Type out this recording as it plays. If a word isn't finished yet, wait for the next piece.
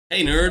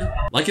Hey nerd,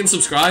 like and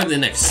subscribe in the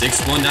next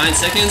 6.9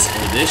 seconds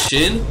or this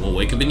Shin will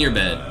wake up in your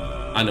bed.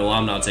 I know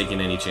I'm not taking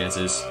any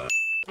chances.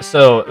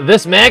 So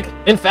this mech,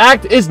 in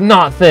fact, is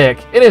not thick.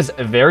 It is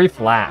very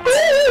flat.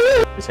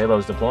 This Halo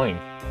is deploying.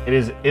 It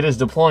is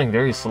deploying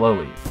very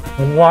slowly.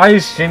 Why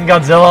is Shin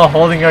Godzilla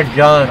holding a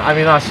gun? I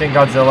mean, not Shin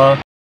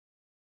Godzilla.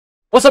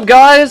 What's up,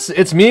 guys?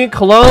 It's me,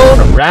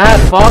 Cologne, Rat,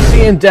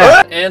 Foxy, and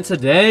Death. And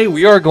today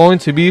we are going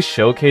to be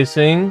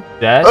showcasing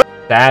Death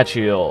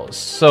Sachiel.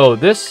 So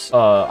this,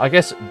 I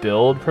guess,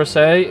 build per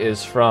se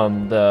is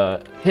from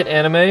the hit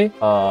anime,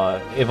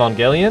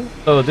 Evangelion.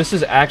 So this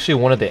is actually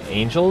one of the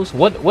angels.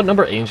 What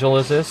number angel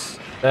is this,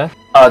 Beth?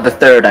 The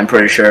third, I'm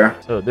pretty sure.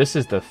 So this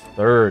is the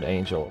third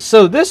angel.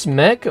 So this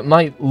mech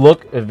might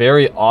look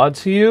very odd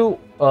to you,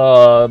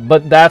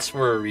 but that's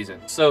for a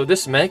reason. So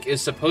this mech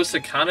is supposed to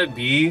kind of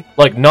be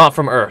like not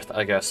from Earth,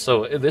 I guess.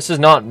 So this is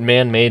not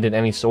man-made in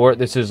any sort.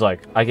 This is like,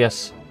 I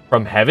guess,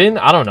 from heaven.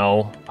 I don't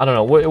know.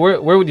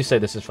 Where would you say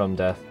this is from,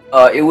 Death?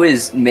 It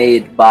was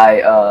made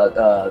by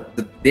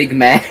the big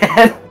man.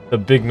 The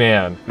big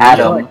man,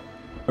 Adam.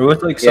 Or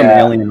with like some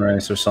alien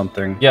race or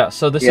something. Yeah,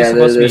 so this is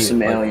supposed to be there's some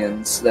like,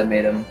 aliens that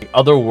made him.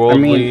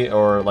 Otherworldly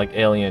or like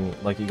alien,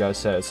 like you guys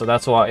said. So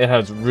that's why it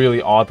has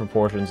really odd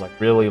proportions, like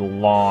really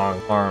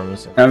long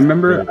arms. I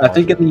remember, really I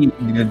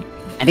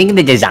think in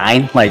the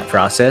design like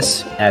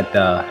process at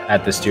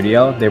the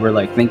studio, they were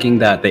like thinking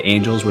that the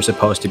angels were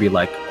supposed to be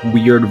like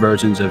weird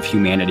versions of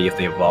humanity if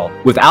they evolved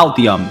without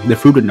the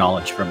fruit of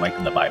knowledge from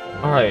like the Bible.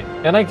 All right,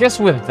 and I guess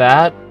with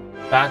that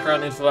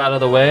background info out of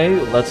the way,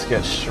 let's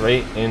get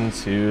straight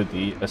into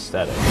the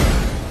aesthetic.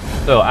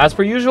 So as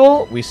per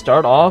usual, we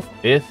start off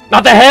with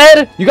not the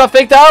head. You got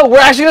faked out. We're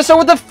actually gonna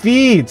start with the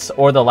feet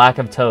or the lack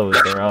of toes.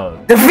 Their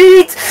own. The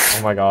feet.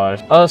 Oh my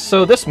gosh.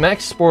 So this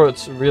mech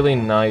sports really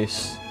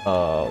nice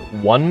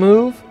one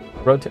move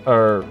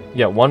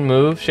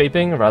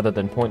shaping rather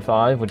than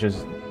 0.5, which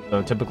is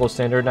the typical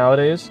standard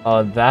nowadays.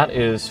 That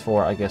is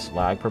for, I guess,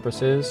 lag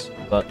purposes,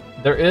 but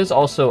there is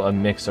also a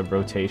mix of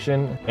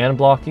rotation and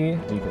blocky.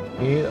 As you can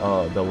see,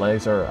 the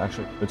legs are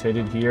actually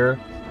rotated here,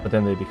 but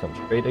then they become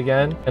straight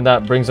again. And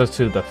that brings us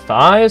to the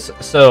thighs.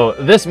 So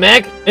this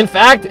mech, in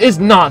fact, is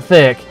not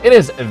thick. It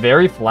is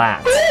very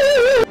flat.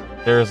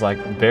 There's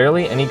like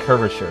barely any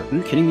curvature. Are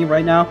you kidding me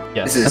right now?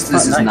 Yes. This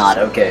is not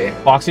okay.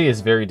 Foxy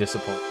is very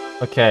disappointed.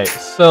 Okay,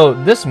 so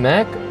this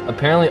mech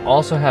apparently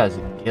also has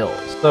gills.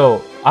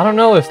 So I don't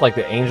know if like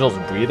the angels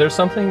breathe or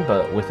something,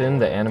 but within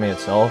the anime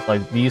itself,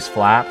 like these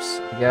flaps,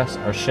 I guess,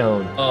 are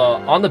shown.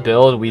 On the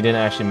build, we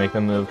didn't actually make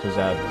them move because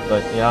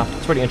but yeah,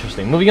 it's pretty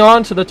interesting. Moving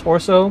on to the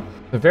torso.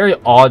 A very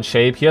odd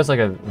shape. He has like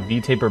a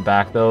V-taper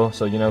back though,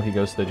 so you know he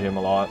goes to the gym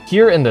a lot.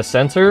 Here in the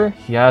center,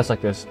 he has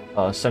like this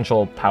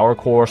central power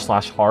core /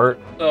 heart.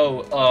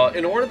 So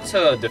in order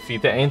to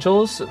defeat the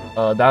angels,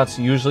 that's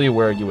usually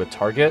where you would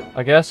target,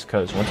 I guess,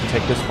 because once you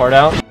take this part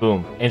out,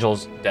 boom,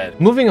 angel's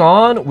dead. Moving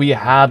on, we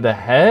have the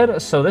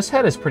head. So this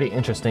head is pretty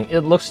interesting.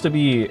 It looks to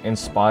be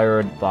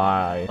inspired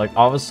by, like,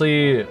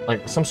 obviously,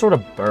 like some sort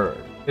of bird.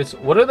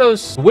 What are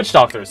those? Witch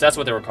doctors, that's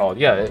what they were called.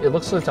 Yeah, it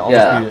looks like to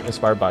almost be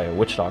inspired by a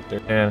witch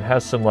doctor. And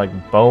has some like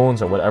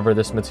bones or whatever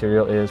this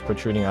material is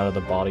protruding out of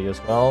the body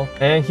as well.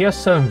 And he has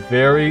some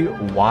very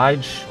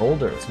wide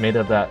shoulders made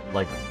of that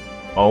like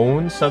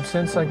bone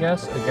substance, I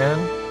guess, again.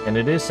 And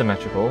it is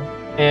symmetrical.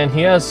 And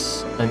he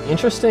has an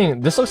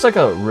interesting, this looks like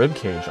a rib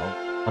cage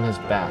on his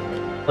back.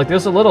 Like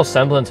there's a little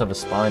semblance of a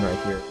spine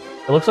right here.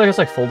 It looks like it's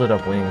like folded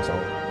up wings.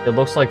 It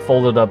looks like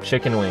folded up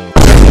chicken wings.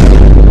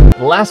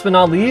 Last but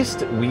not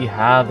least, we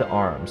have the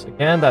arms.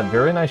 Again, that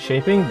very nice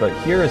shaping, but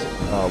here is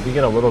we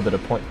get a little bit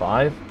of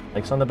 0.5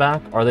 legs on the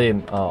back. Are they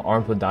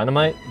armed with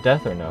dynamite,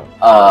 Death, or no?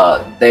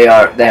 They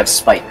have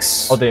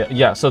spikes. Oh,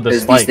 so the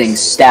spikes. These things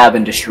stab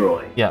and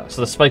destroy. Yeah, so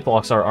the spike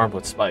blocks are armed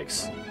with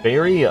spikes.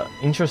 Very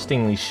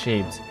interestingly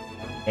shaped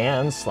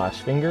hands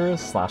 /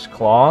 fingers /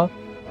 claw.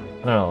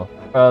 I don't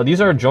know. These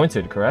are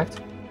jointed,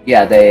 correct?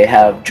 Yeah, they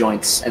have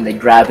joints and they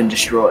grab and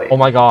destroy. Oh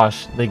my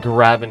gosh, they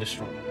grab and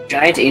destroy.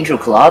 Giant angel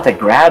claw that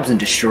grabs and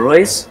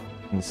destroys?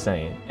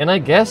 Insane. And I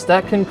guess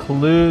that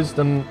concludes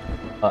the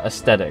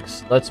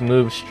aesthetics. Let's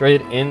move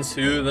straight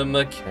into the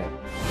mechanics.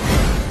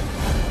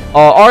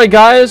 Alright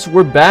guys,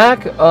 we're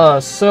back.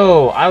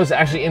 So I was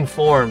actually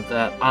informed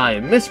that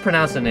I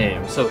mispronounced the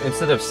name. So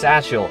instead of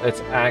Sachiel,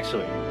 it's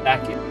actually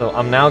Sachiel. So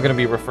I'm now going to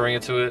be referring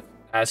to it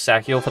as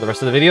Sachiel for the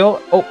rest of the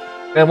video. Oh,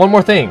 and one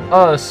more thing.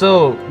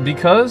 So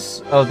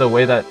because of the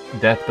way that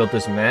Death built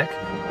this mech,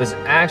 there's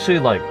actually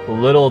like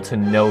little to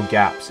no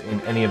gaps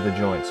in any of the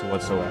joints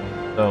whatsoever.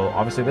 So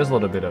obviously there's a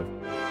little bit of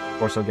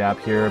torso gap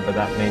here, but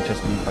that may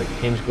just be like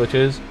hinge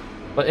glitches.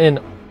 But in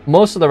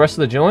most of the rest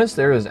of the joints,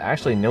 there is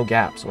actually no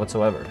gaps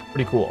whatsoever.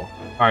 Pretty cool.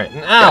 All right,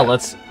 now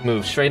let's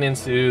move straight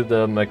into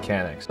the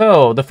mechanics.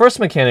 So the first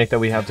mechanic that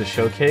we have to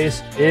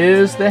showcase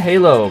is the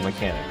halo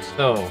mechanics.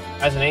 So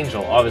as an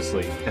angel,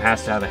 obviously it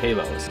has to have a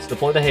halo. Let's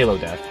deploy the halo,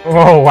 Death.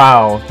 Oh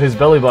wow, his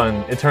belly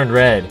button, it turned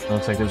red. It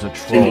looks like there's a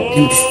troll.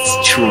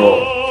 It's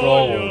troll.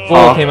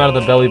 Troll came out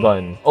of the belly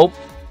button. Oh,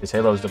 his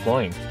halo is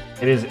deploying.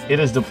 It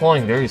is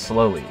deploying very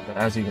slowly, but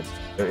as you can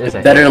see, There is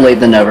a Better late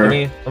than never.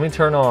 Let me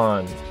turn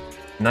on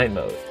night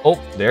mode.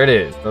 Oh, there it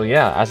is. So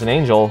yeah, as an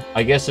angel,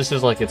 I guess this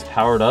is like it's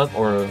powered up,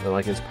 or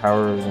like it's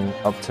powering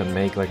up to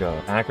make like a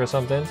attack or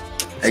something.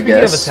 Speaking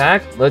of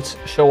attack, let's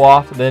show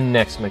off the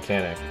next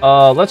mechanic.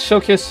 Let's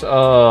showcase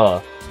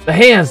the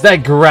hands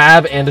that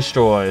grab and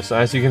destroy. So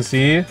as you can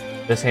see,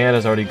 this hand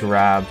has already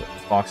grabbed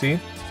Foxy.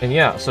 And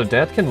yeah, so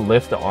Death can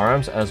lift the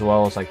arms as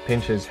well as like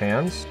pinch his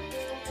hands.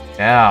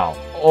 Ow.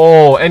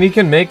 Oh, and he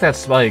can make that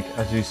spike,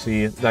 as you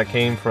see, that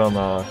came from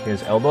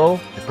his elbow.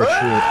 It protrude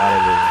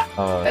out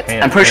of his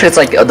hand. I'm pretty sure it's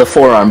like the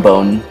forearm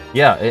bone.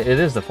 Yeah, it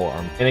is the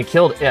forearm. And it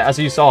killed, yeah, as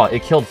you saw,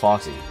 it killed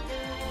Foxy.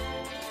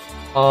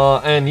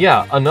 And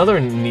yeah,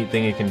 another neat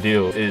thing it can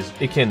do is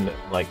it can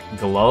like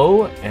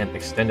glow and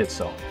extend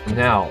itself.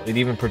 Now, it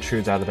even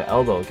protrudes out of the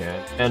elbow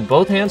again. And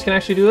both hands can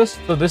actually do this.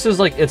 So this is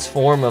like its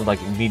form of like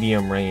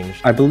medium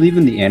range. I believe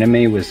in the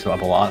anime was a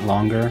lot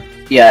longer.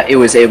 Yeah, it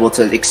was able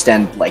to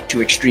extend like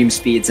to extreme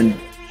speeds and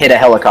hit a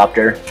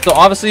helicopter. So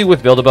obviously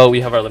with Build-A-Boat we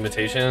have our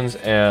limitations,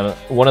 and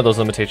one of those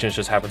limitations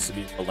just happens to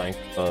be the length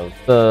of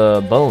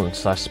the bone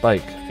 /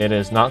 spike. It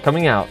is not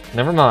coming out.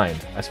 Never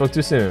mind. I spoke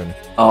too soon.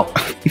 Oh.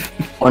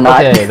 Or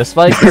not. Okay, the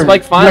spike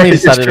finally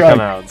decided to come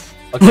out.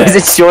 Okay. Why is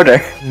it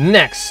shorter?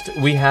 Next,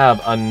 we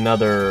have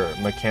another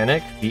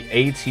mechanic, the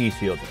AT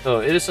field.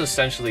 So it is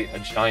essentially a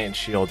giant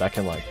shield that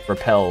can like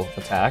repel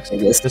attacks.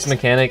 This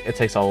mechanic, it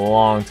takes a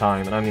long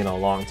time, and I mean a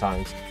long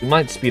time. We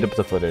might speed up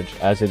the footage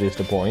as it is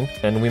deploying,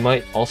 and we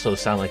might also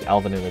sound like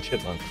Alvin and the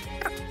Chipmunk.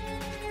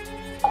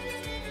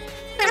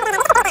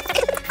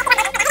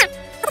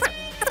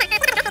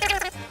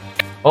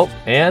 Oh,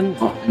 and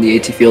the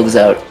AT field is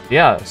out.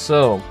 Yeah,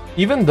 so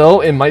even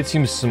though it might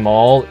seem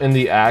small in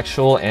the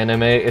actual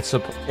anime, it's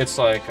like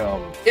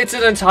it's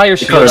an entire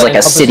shield. It covers like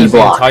a city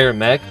block. The entire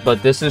mech,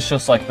 but this is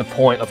just like the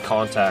point of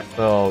contact.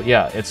 So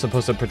yeah, it's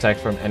supposed to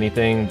protect from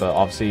anything, but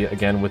obviously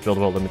again with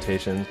Build-A-Boat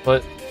limitations.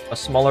 But a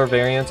smaller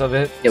variant of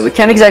it. Yeah, we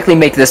can't exactly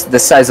make this the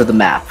size of the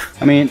map.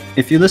 I mean,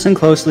 if you listen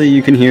closely,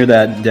 you can hear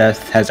that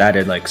Death has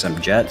added like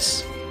some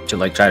jets to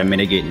like try to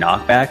mitigate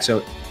knockback.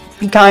 So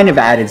he kind of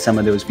added some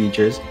of those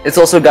features. It's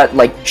also got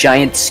like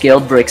giant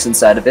scaled bricks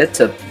inside of it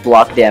to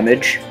block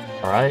damage.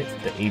 Alright,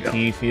 the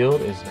AT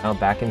field is now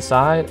back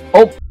inside.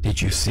 Oh!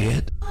 Did you see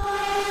it?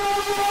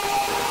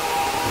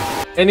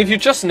 And if you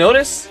just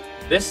notice,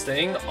 this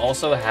thing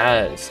also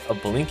has a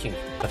blinking.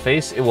 The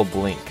face, it will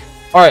blink.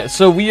 Alright,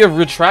 so we have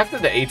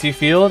retracted the AT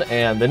field,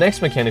 and the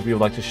next mechanic we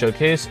would like to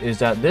showcase is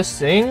that this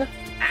thing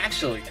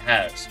actually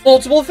has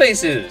multiple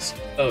faces!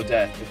 Oh,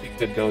 Death, if we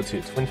could go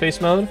to twin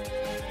face mode.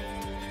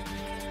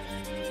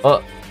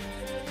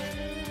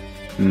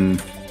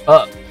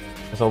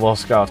 It's a little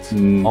scuffed.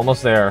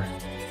 Almost there.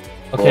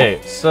 Okay,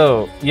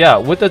 so yeah,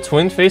 with the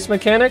twin face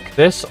mechanic,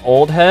 this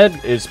old head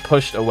is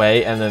pushed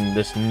away and then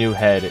this new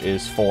head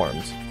is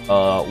formed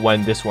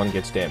when this one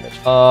gets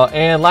damaged.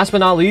 And last but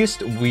not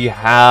least, we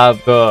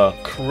have the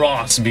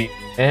crossbeam.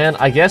 And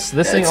I guess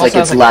this thing it's also like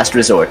has its last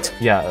resort.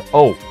 Yeah.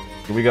 Oh,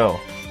 here we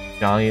go.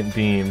 Giant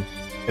beam.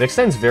 It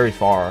extends very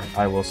far,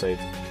 I will say.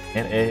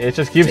 And it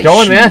just keeps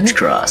going, man.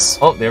 Cross.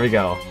 Oh, there we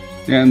go.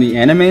 Yeah, in the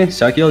anime,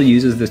 Sachiel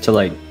uses this to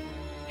like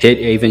hit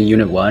even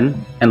Unit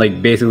 1 and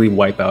like basically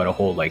wipe out a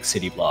whole like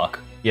city block.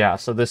 Yeah,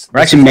 so this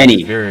actually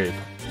many.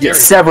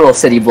 Several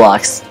city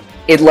blocks.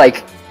 It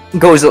like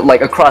goes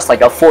like across like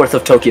a fourth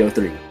of Tokyo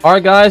 3.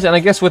 Alright guys, and I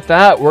guess with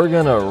that, we're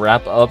gonna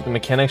wrap up the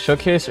mechanic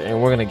showcase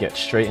and we're gonna get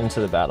straight into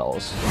the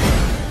battles.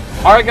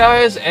 Alright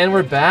guys, and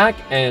we're back,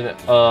 and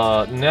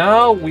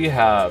now we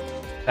have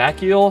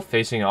Sachiel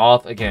facing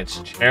off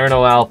against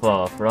Cherno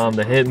Alpha from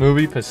the hit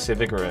movie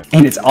Pacific Rim.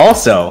 And it's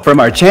also from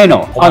our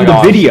channel on the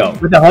video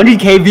with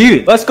 100K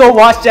views. Let's go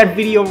watch that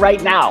video right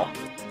now.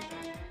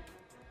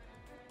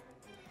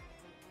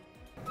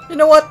 You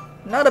know what?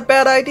 Not a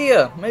bad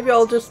idea. Maybe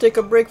I'll just take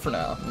a break for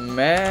now.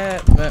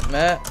 Mech,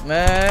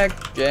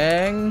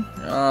 gang.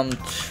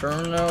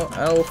 Cherno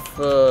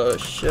Alpha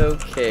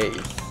showcase.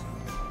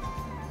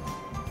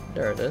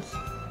 There it is.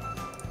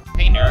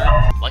 Hey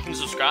nerd, like and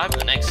subscribe in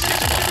the next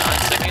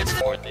 6.9 seconds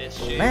for this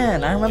shit.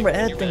 Man, I remember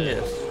editing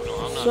this.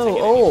 So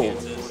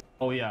old.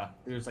 Oh yeah,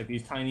 there's like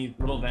these tiny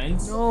little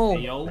vents. No.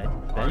 Hey, yo.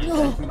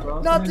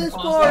 No, not this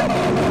part.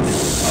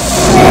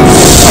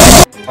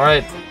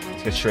 Alright,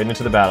 let's get straight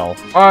into the battle.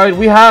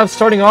 Alright,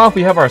 starting off,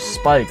 we have our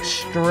spike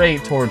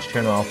straight towards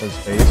Cherno Alpha's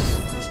face.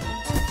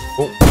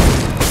 Oh.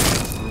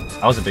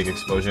 That was a big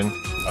explosion.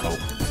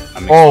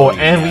 Oh,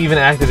 and we even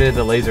activated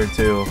the laser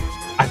too.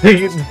 I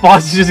think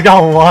Boss just got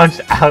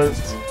launched out.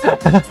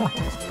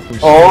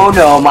 Oh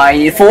no,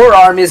 my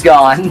forearm is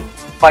gone.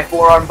 My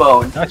forearm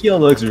bone. Sachiel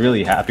looks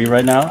really happy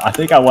right now. I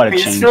think I want to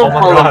change He's so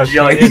that. full of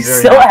joy.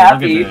 He's so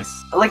happy. Look,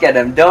 Look at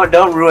him.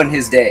 Don't ruin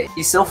his day.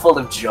 He's so full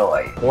of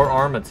joy.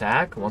 Forearm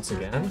attack once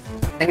again.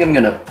 I think I'm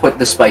gonna put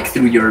the spike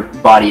through your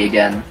body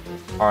again.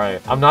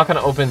 Alright, I'm not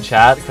gonna open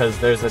chat because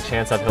there's a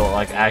chance that he'll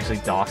like actually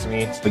dox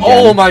me. Again.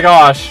 Oh my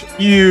gosh!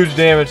 Huge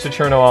damage to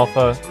Cherno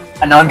Alpha.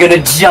 And I'm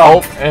gonna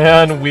jump. Oh,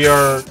 and we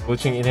are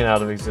glitching in and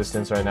out of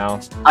existence right now.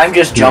 I'm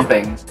just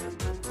jumping.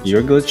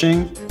 You're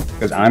glitching?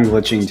 Because I'm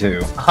glitching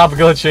too. I'm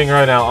glitching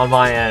right now on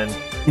my end.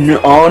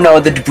 No, oh no,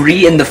 the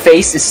debris in the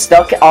face is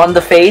stuck on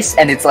the face,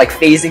 and it's like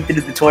phasing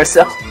through the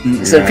torso.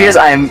 So it appears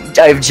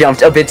I've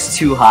jumped a bit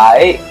too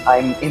high.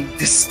 I'm in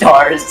the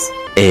stars.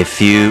 A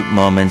few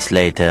moments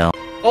later.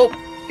 Oh,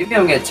 maybe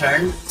I'm gonna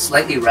turn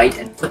slightly right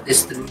and put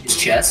this through his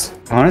chest.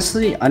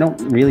 Honestly, I don't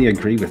really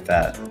agree with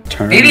that.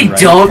 Turn Maybe right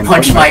don't and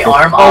punch put my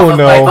arm off of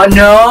no. my butt.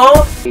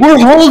 No! We're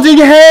holding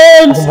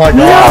hands! Oh my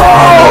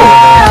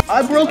god.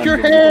 I broke your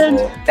hand!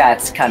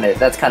 That's kind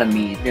of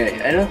mean.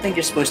 Yeah, I don't think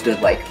you're supposed to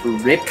like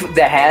rip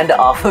the hand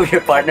off of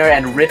your partner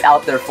and rip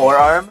out their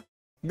forearm.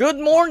 Good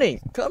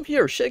morning. Come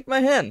here, shake my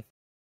hand.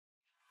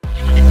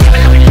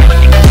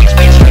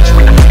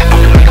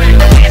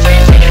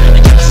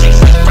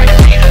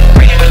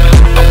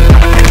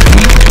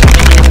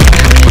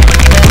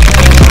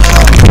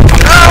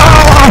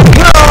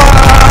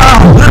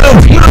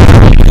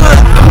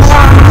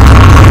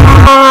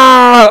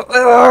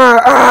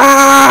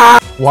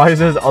 Why is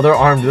his other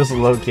arm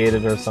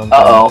dislocated or something?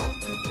 Uh-oh.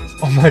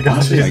 Oh my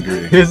gosh, I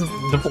agree. he's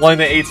deploying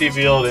the AT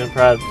field in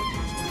Prad.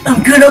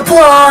 I'm gonna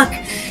block!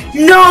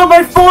 No,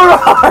 my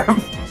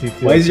forearm!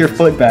 Why is your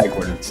foot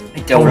backwards? I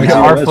don't Why is know.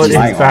 Our yours foot is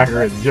my arm?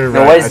 backwards. You're No,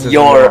 right. why I is just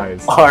your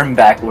realized. arm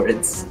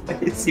backwards? Why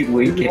is he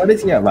winking? Why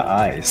does he have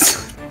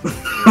eyes?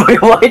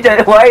 Wait,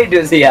 why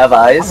does he have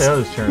eyes? Oh,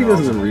 yeah, turn He off.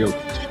 doesn't real.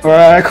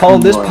 Alright, I call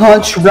this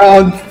punch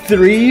round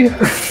 3.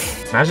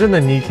 Imagine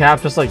the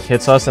kneecap just like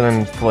hits us and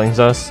then flings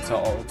us.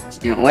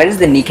 Why does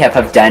the kneecap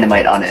have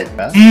dynamite on it?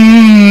 Huh?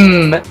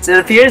 So it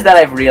appears that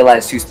I've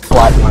realized whose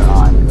plot we're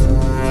on.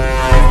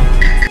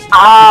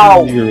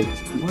 Ow!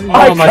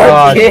 Oh my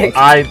god,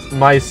 kicked.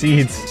 my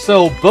seeds.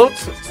 So both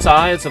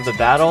sides of the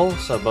battle,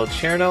 so both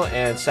Cherno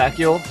and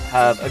Sachiel,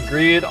 have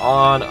agreed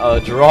on a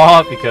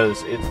draw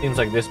because it seems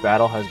like this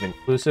battle has been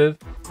inclusive.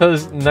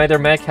 Because neither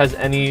mech has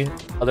any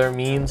other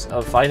means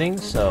of fighting,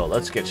 so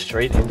let's get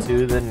straight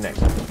into the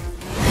next one.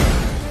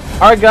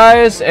 Alright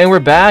guys, and we're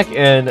back,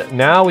 and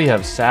now we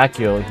have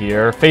Sachiel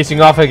here,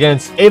 facing off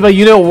against Ava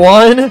Unit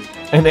 1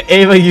 and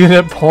Ava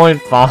Unit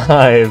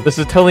 0.5. This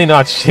is totally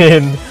not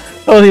Shin.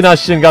 Totally not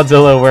Shin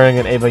Godzilla wearing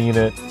an Ava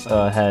Unit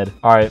head.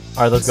 Alright,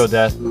 let's go,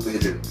 Death.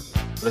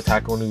 What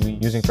attack one are we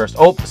using first?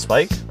 Oh,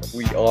 Spike?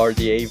 We are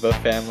the Ava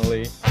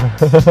family.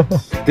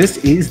 This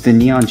is the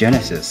Neon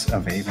Genesis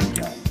of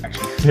Evangelion,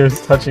 actually.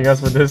 He's touching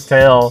us with his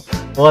tail.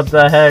 What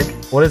the heck?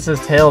 What is his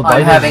tail I'm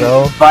biting, having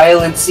though?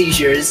 violent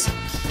seizures.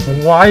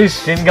 Why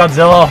is Shin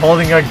Godzilla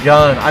holding a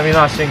gun? I mean,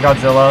 not Shin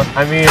Godzilla.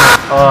 I mean,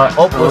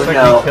 looks like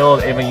no. we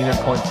killed Ava Unit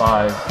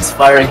 0.5. He's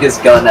firing his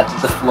gun at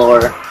the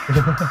floor.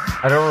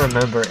 I don't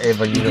remember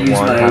Ava Unit Use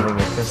 1 my- having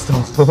a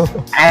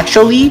pistol.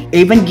 Actually,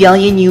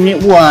 Evangelion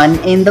Unit 1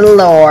 in the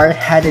lore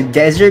had a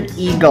Desert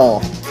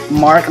Eagle,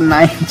 Mark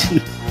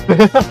 90.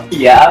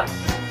 Yeah?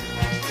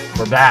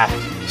 We're back.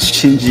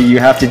 Shinji, you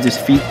have to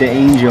defeat the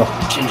angel.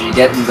 Shinji,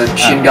 get in the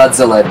Shin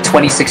Godzilla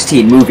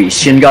 2016 movie,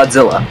 Shin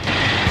Godzilla.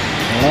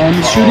 I'm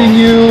shooting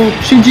you!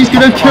 Shinji's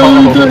gonna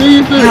kill the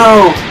Eva!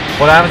 No!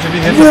 What happens if he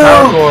hits No! the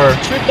power core?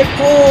 Shoot the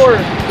core!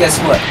 Guess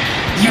what?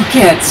 You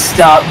can't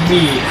stop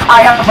me!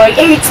 I have my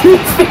 18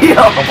 field!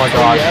 Oh my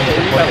god, yeah, he's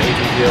but deploying the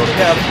AT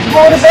field.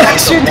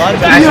 Motivation!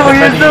 Action No,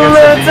 you're defending the against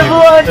lance the of beam.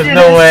 Lodges! There's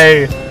no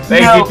way. The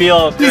No. AT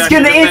field. He's Action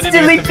gonna defending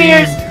instantly against the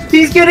beam. pierce!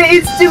 He's gonna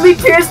instantly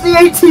pierce the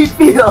 18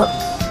 field!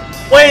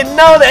 Wait,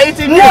 no, the AT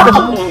field!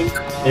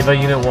 No! Ava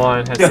Unit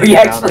 1 has No, taken he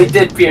down actually the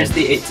did AT pierce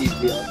field. the 18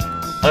 field.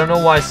 I don't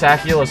know why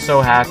Sachiel is so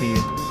happy,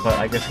 but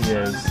I guess he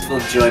is. Full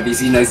of joy because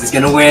he knows he's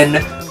gonna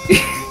win.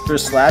 For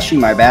slashing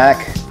my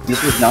back.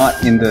 This was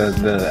not in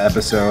the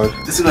episode.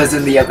 This was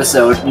in the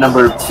episode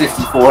number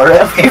 54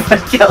 of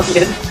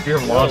Evangelion. Your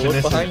launch look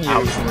is behind you.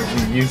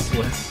 absolutely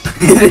useless.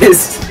 It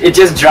is. It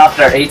just dropped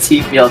our AT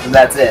field and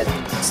that's it.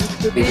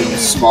 Making a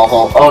small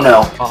hole. Oh no.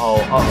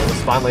 Uh-oh, the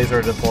spawn laser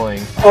are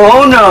deploying.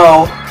 Oh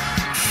no!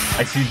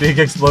 I see big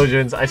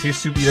explosions. I see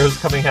soup eaters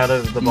coming out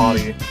of the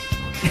body.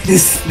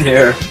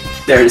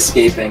 They're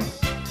escaping.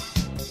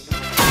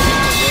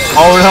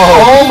 Oh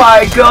no! Oh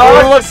my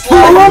god! Oh, look,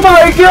 Oh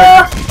my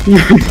god!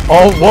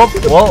 Oh,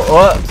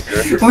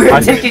 what? We're I-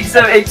 taking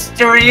some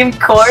extreme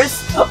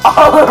course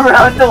all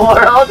around the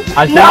world.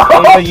 I think No!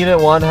 Ava Unit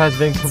 1 has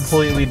been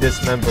completely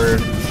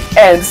dismembered.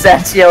 And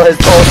Sachiel has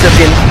also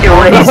been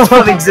erased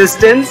from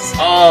existence.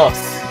 Oh!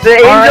 The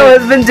angel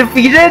Alright. has been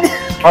defeated.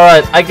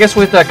 Alright, I guess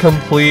with that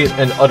complete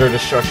and utter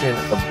destruction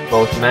of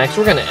both mechs,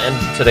 we're gonna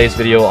end today's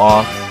video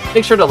off.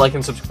 Make sure to like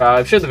and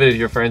subscribe, share the video with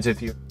your friends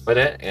if you enjoyed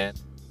it, and...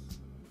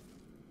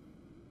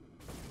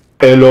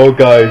 Hello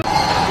guys.